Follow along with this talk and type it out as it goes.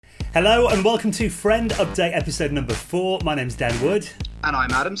Hello and welcome to Friend Update episode number 4. My name's Dan Wood. And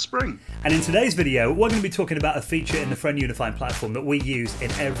I'm Adam Spring. And in today's video, we're going to be talking about a feature in the Friend Unifying platform that we use in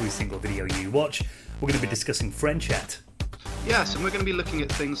every single video you watch. We're going to be discussing Friend Chat. Yes, and we're going to be looking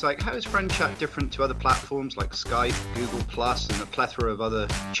at things like how is Friend Chat different to other platforms like Skype, Google Plus, and a plethora of other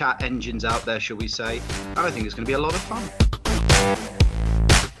chat engines out there, shall we say. And I think it's going to be a lot of fun.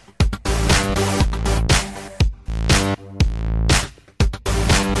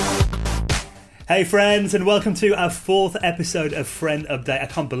 Hey friends, and welcome to our 4th episode of Friend Update. I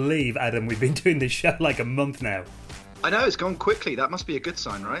can't believe, Adam, we've been doing this show like a month now. I know, it's gone quickly. That must be a good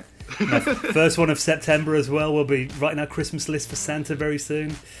sign, right? First one of September as well. We'll be writing our Christmas list for Santa very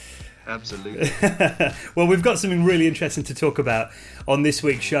soon. Absolutely. Well, we've got something really interesting to talk about on this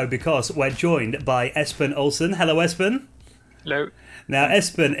week's show because we're joined by Espen Olsen. Hello, Espen. Hello. Now,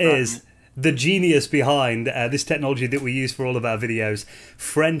 Espen is the genius behind this technology that we use for all of our videos,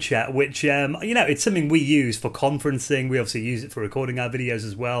 Friend Chat, which, it's something we use for conferencing. We obviously use it for recording our videos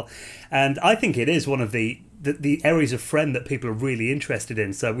as well. And I think it is one of the areas of Friend that people are really interested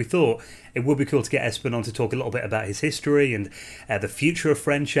in. So we thought it would be cool to get Espen on to talk a little bit about his history and the future of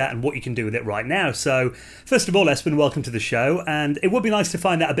Friend Chat and what you can do with it right now. So first of all, Espen, welcome to the show. And it would be nice to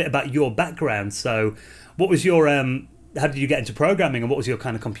find out a bit about your background. So what was your... how did you get into programming and what was your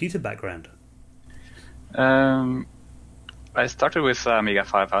kind of computer background? I started with Amiga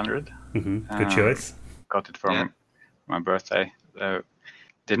 500. Mm-hmm. Good choice. Got it from my birthday.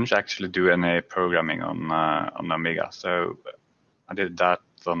 Didn't actually do any programming on Amiga, so I did that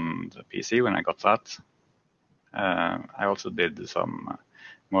on the PC when I got that. I also did some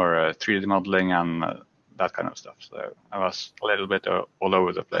more 3D modeling and that kind of stuff. So I was a little bit all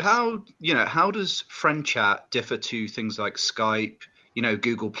over the place. How does Friend Chat differ to things like Skype,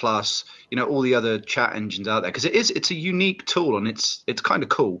 Google Plus, all the other chat engines out there? Because it's a unique tool and it's kind of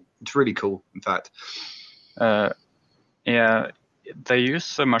cool. It's really cool, in fact. They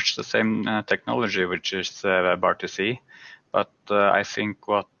use much the same technology, which is WebRTC. But I think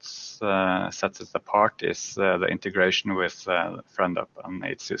what sets it apart is the integration with FriendUp and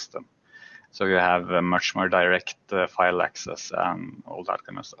its system. So you have much more direct file access and all that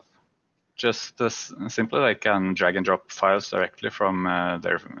kind of stuff. Just as simply, they can drag and drop files directly from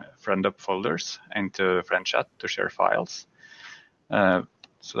their FriendUp folders into Friend Chat to share files. So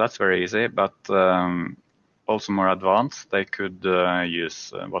that's very easy, but also more advanced, they could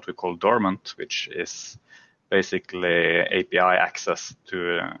use what we call dormant, which is basically API access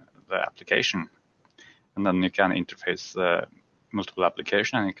to the application. And then you can interface multiple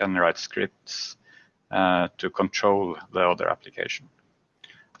applications, and you can write scripts to control the other application.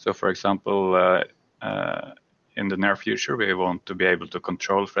 So, for example, in the near future, we want to be able to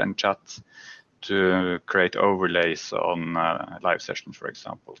control Friend Chat to create overlays on live sessions, for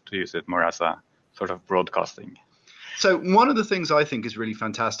example, to use it more as a sort of broadcasting. So one of the things I think is really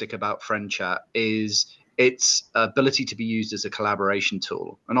fantastic about Friend Chat is its ability to be used as a collaboration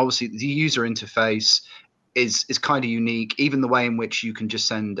tool. And obviously, the user interface is kind of unique. Even the way in which you can just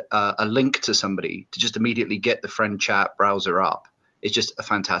send a link to somebody to just immediately get the Friend Chat browser up is just a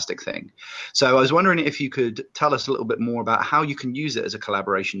fantastic thing. So I was wondering if you could tell us a little bit more about how you can use it as a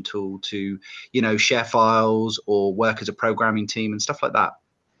collaboration tool to, share files or work as a programming team and stuff like that.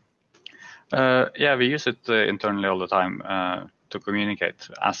 We use it internally all the time to communicate.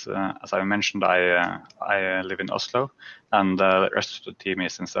 As I mentioned, I live in Oslo, and the rest of the team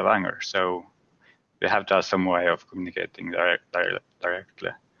is in Stavanger. So we have to have some way of communicating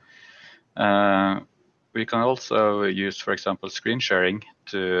directly. We can also use, for example, screen sharing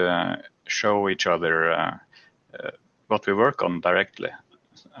to show each other what we work on directly.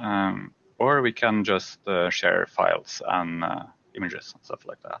 Or we can just share files and images and stuff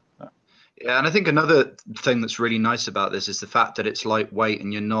like that. Yeah, and I think another thing that's really nice about this is the fact that it's lightweight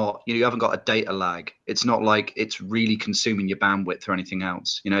and you haven't got a data lag. It's not like it's really consuming your bandwidth or anything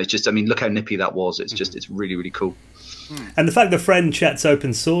else. It's just, look how nippy that was. It's just, it's really, really cool. And the fact that Friend Chat's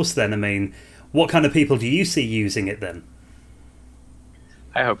open source then, what kind of people do you see using it then?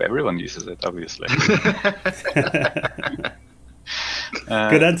 I hope everyone uses it, obviously.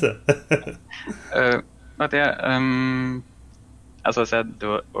 Good answer. As I said,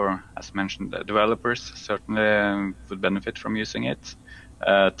 or as mentioned, developers certainly would benefit from using it,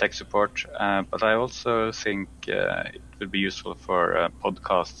 tech support, but I also think it would be useful for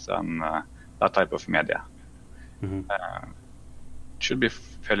podcasts and that type of media. Mm-hmm. It should be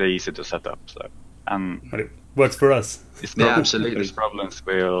fairly easy to set up. But it works for us. Absolutely. There's problems,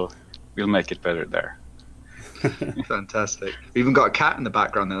 we'll make it better there. Fantastic. We even got a cat in the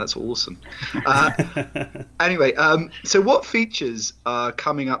background there. That's awesome. Anyway, so what features are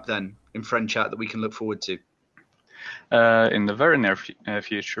coming up then in FriendChat that we can look forward to? In the very near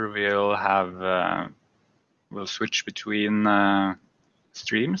future, we'll switch between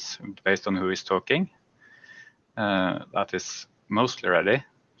streams based on who is talking. That is mostly ready.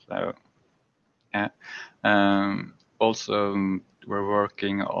 So, yeah. Also, we're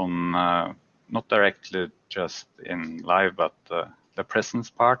working on not directly just in live, but the presence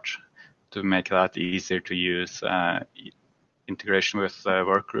part to make that easier to use. Integration with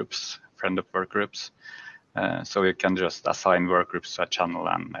work groups, friend up work groups. So you can just assign work groups to a channel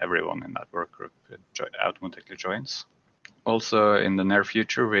and everyone in that work group automatically joins. Also, in the near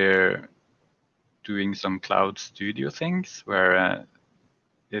future, we're doing some cloud studio things where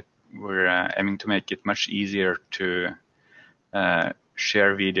we're aiming to make it much easier to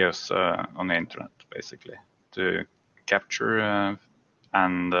share videos on the internet, basically, to capture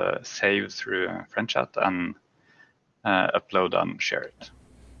and save through FriendChat and upload and share it.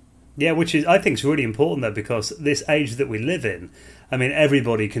 Yeah, which is, I think, is really important though, because this age that we live in, I mean,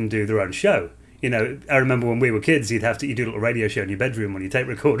 everybody can do their own show. You know, I remember when we were kids, you'd do a little radio show in your bedroom on your tape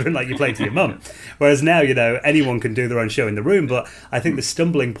recorder and like you play to your mum. Whereas now, you know, anyone can do their own show in the room. But I think the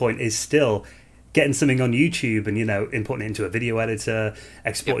stumbling point is still getting something on YouTube and, you know, importing it into a video editor,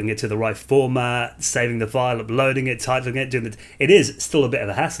 exporting it to the right format, saving the file, uploading it, titling it, it is still a bit of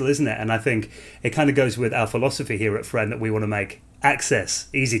a hassle, isn't it? And I think it kind of goes with our philosophy here at Friend that we want to make access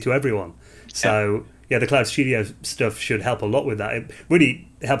easy to everyone. So yeah, the cloud studio stuff should help a lot with that. It really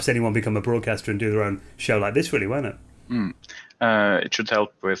helps anyone become a broadcaster and do their own show like this, really, won't it? It should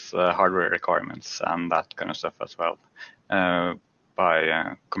help with hardware requirements and that kind of stuff as well,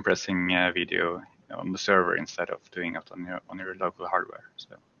 by compressing video on the server instead of doing it on your local hardware.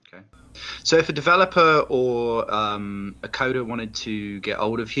 So if a developer or a coder wanted to get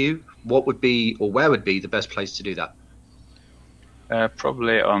hold of you, what would be, or where would be the best place to do that?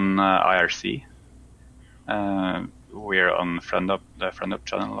 Probably on IRC. We're on the Friend Up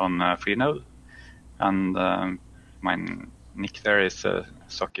channel on Freenode, and my nick there is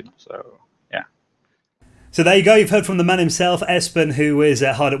Sokin. So yeah. So there you go. You've heard from the man himself, Espen, who is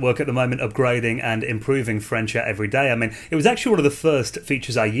hard at work at the moment, upgrading and improving FriendChat every day. I mean, it was actually one of the first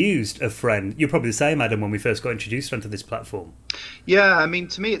features I used of Friend. You're probably the same, Adam, when we first got introduced onto this platform. Yeah, I mean,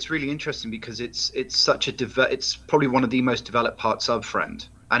 to me, it's really interesting because it's such a it's probably one of the most developed parts of Friend,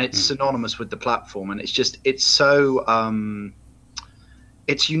 and it's synonymous with the platform, and it's so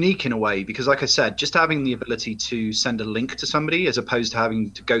it's unique in a way because, like I said, just having the ability to send a link to somebody as opposed to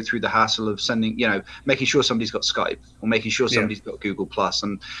having to go through the hassle of sending, you know, making sure somebody's got Skype or making sure somebody's got Google Plus.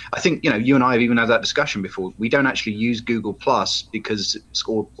 And I think, you know, you and I have even had that discussion before. We don't actually use Google Plus because,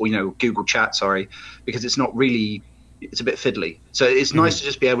 or you know, Google Chat, sorry, because it's not really, it's a bit fiddly. So it's nice to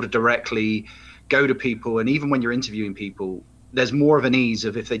just be able to directly go to people. And even when you're interviewing people, there's more of an ease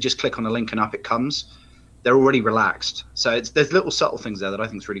of if they just click on a link and up it comes. They're already relaxed. So there's little subtle things there that I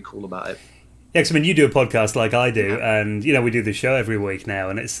think is really cool about it. Yeah, because I mean, you do a podcast like I do, and you know we do the show every week now,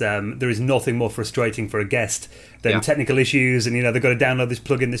 and it's there is nothing more frustrating for a guest than technical issues, and you know they've got to download this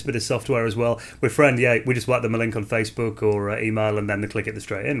plugin, this bit of software as well. With Friend, we just write them a link on Facebook or email, and then they click it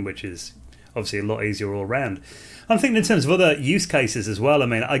straight in, which is obviously a lot easier all around. I'm thinking in terms of other use cases as well. I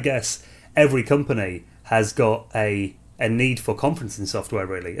mean, I guess every company has got a need for conferencing software,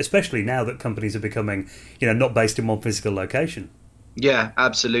 really, especially now that companies are becoming, you know, not based in one physical location. Yeah,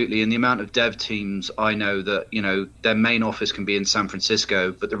 absolutely. And the amount of dev teams I know that, you know, their main office can be in San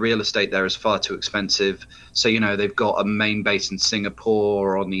Francisco, but the real estate there is far too expensive. So, you know, they've got a main base in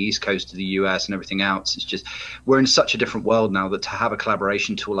Singapore or on the East Coast of the US and everything else. It's just, we're in such a different world now that to have a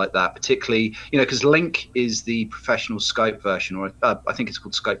collaboration tool like that, particularly, you know, because Link is the professional Skype version, or I think it's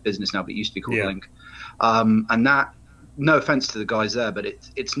called Skype Business now, but it used to be called Link. And that, no offense to the guys there, but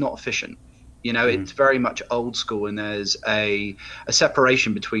it's not efficient. You know, it's very much old school, and there's a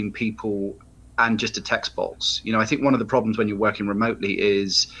separation between people and just a text box. You know, I think one of the problems when you're working remotely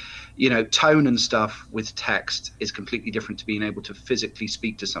is, you know, tone and stuff with text is completely different to being able to physically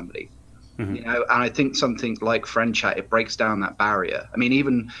speak to somebody. You know, and I think something like FriendChat, it breaks down that barrier. I mean,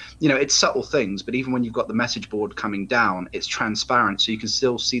 even, you know, it's subtle things, but even when you've got the message board coming down, it's transparent, so you can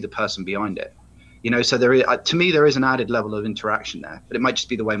still see the person behind it. You know, so there is, to me, there is an added level of interaction there, but it might just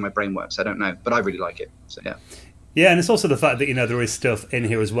be the way my brain works. I don't know, but I really like it. So, yeah. Yeah, and it's also the fact that, you know, there is stuff in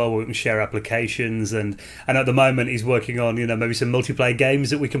here as well where we can share applications, and at the moment he's working on, you know, maybe some multiplayer games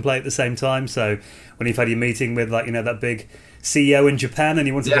that we can play at the same time. So when you've had your meeting with, like, you know, that big CEO in Japan and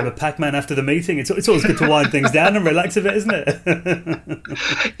he wanted to have a Pac-Man after the meeting. It's always good to wind things down and relax a bit, isn't it?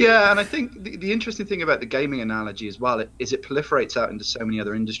 Yeah, and I think the interesting thing about the gaming analogy as well is it proliferates out into so many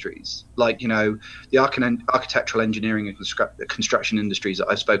other industries, like the architectural engineering and construction industries that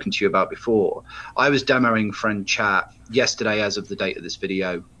I've spoken to you about before. I was demoing Friend Chat yesterday, as of the date of this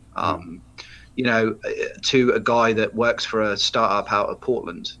video, to a guy that works for a startup out of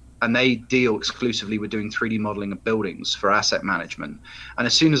Portland. And they deal exclusively with doing 3D modeling of buildings for asset management. And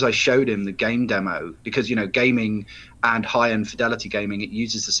as soon as I showed him the game demo, because, gaming and high-end fidelity gaming, it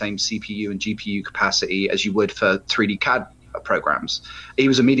uses the same CPU and GPU capacity as you would for 3D CAD programs. He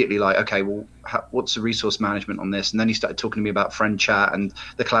was immediately like, okay, well, what's the resource management on this? And then he started talking to me about Friend Chat and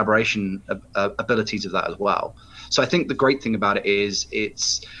the collaboration abilities of that as well. So I think the great thing about it is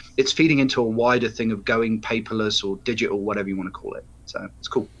it's feeding into a wider thing of going paperless or digital, whatever you want to call it. So it's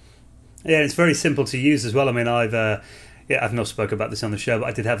cool. Yeah, it's very simple to use as well. I mean, I've not spoken about this on the show, but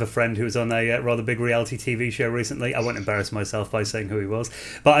I did have a friend who was on a rather big reality TV show recently. I won't embarrass myself by saying who he was,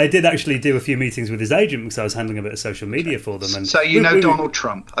 but I did actually do a few meetings with his agent because I was handling a bit of social media for them. And so Donald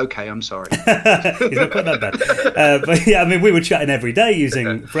Trump. Okay, I'm sorry. He's not quite that bad. But yeah, I mean, we were chatting every day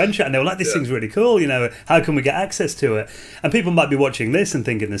using Friend Chat, and they were like, this thing's really cool, how can we get access to it? And people might be watching this and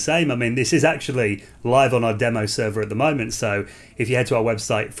thinking the same. I mean, this is actually live on our demo server at the moment, so if you head to our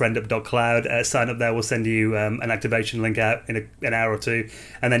website, friendup.cloud, sign up there, we'll send you an activation link out in an hour or two,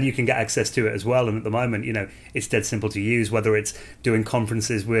 and then you can get access to it as well. And at the moment, it's dead simple to use, whether it's doing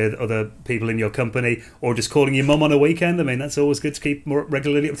conferences with other people in your company or just calling your mum on a weekend. I mean, that's always good to keep more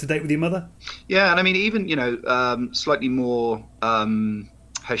regularly up to date with your mother. Yeah, and I mean, even slightly more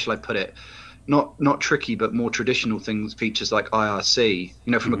how shall I put it, not tricky but more traditional features like IRC,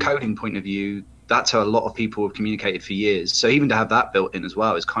 from a coding point of view, that's how a lot of people have communicated for years. So even to have that built in as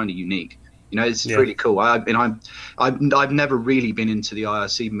well is kind of unique. It's really cool. I've never really been into the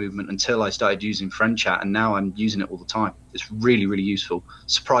IRC movement until I started using Friend Chat, and now I'm using it all the time. It's really, really useful.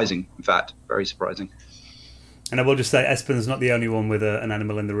 Surprising, in fact, very surprising. And I will just say, Espen's not the only one with an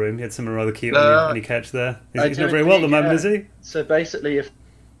animal in the room. He had someone rather cute on your couch there. He's not very well at the moment, is he? So basically, if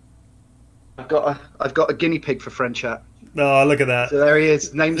I've got a guinea pig for Friend Chat. Oh, look at that. So there he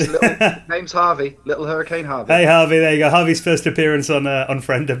is. Name's Harvey. Little Hurricane Harvey. Hey, Harvey, there you go. Harvey's first appearance on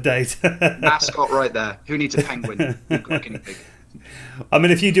Friend Update. Mascot right there. Who needs a penguin? You've got a guinea pig. I mean,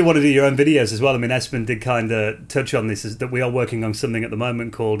 if you do want to do your own videos as well, I mean, Espen did kind of touch on this, is that we are working on something at the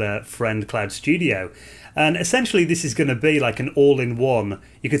moment called Friend Cloud Studio. And essentially, this is going to be like an all-in-one,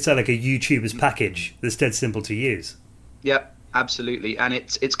 you could say like a YouTuber's package that's dead simple to use. Yep. Absolutely, and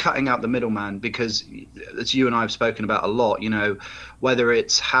it's cutting out the middleman, because as you and I have spoken about a lot, whether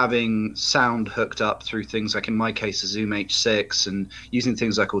it's having sound hooked up through things like, in my case, a Zoom H6, and using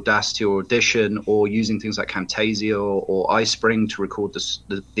things like Audacity or Audition, or using things like Camtasia or iSpring to record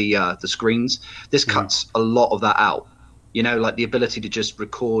the screens. This cuts a lot of that out. Like the ability to just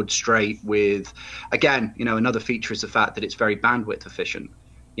record straight with, again, another feature is the fact that it's very bandwidth efficient.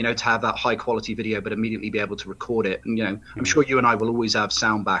 To have that high quality video, but immediately be able to record it. And, I'm sure you and I will always have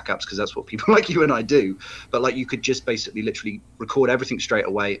sound backups because that's what people like you and I do. But like, you could just basically literally record everything straight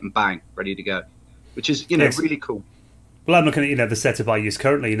away and bang, ready to go, which is, really cool. Well, I'm looking at, the setup I use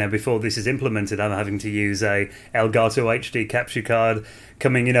currently, before this is implemented, I'm having to use a Elgato HD capture card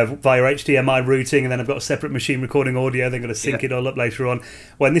coming, via HDMI routing, and then I've got a separate machine recording audio. They're going to sync it all up later on.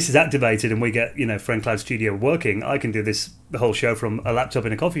 When this is activated and we get, Friend Cloud Studio working, I can do the whole show from a laptop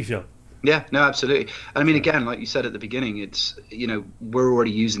in a coffee shop. Yeah, no, absolutely. And I mean, again, like you said at the beginning, it's, we're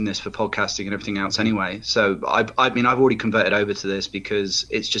already using this for podcasting and everything else anyway. So I've already converted over to this because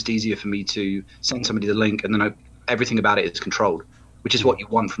it's just easier for me to send somebody the link, and then everything about it is controlled, which is what you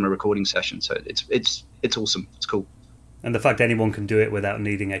want from a recording session. So it's awesome. It's cool. And the fact anyone can do it without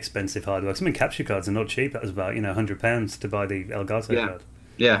needing expensive hardware. I mean, capture cards are not cheap. That was about £100 to buy the Elgato card.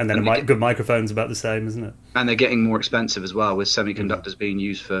 Yeah, and then good microphone's about the same, isn't it? And they're getting more expensive as well, with semiconductors being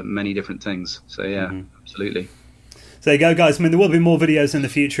used for many different things. So yeah, absolutely. So there you go, guys. I mean, there will be more videos in the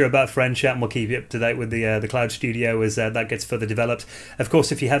future about Friend Chat, and we'll keep you up to date with the Cloud Studio as that gets further developed. Of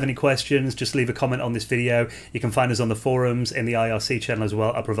course, if you have any questions, just leave a comment on this video. You can find us on the forums, in the IRC channel as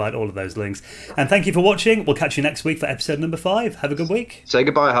well. I'll provide all of those links. And thank you for watching. We'll catch you next week for episode number 5. Have a good week. Say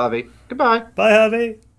goodbye, Harvey. Goodbye. Bye, Harvey.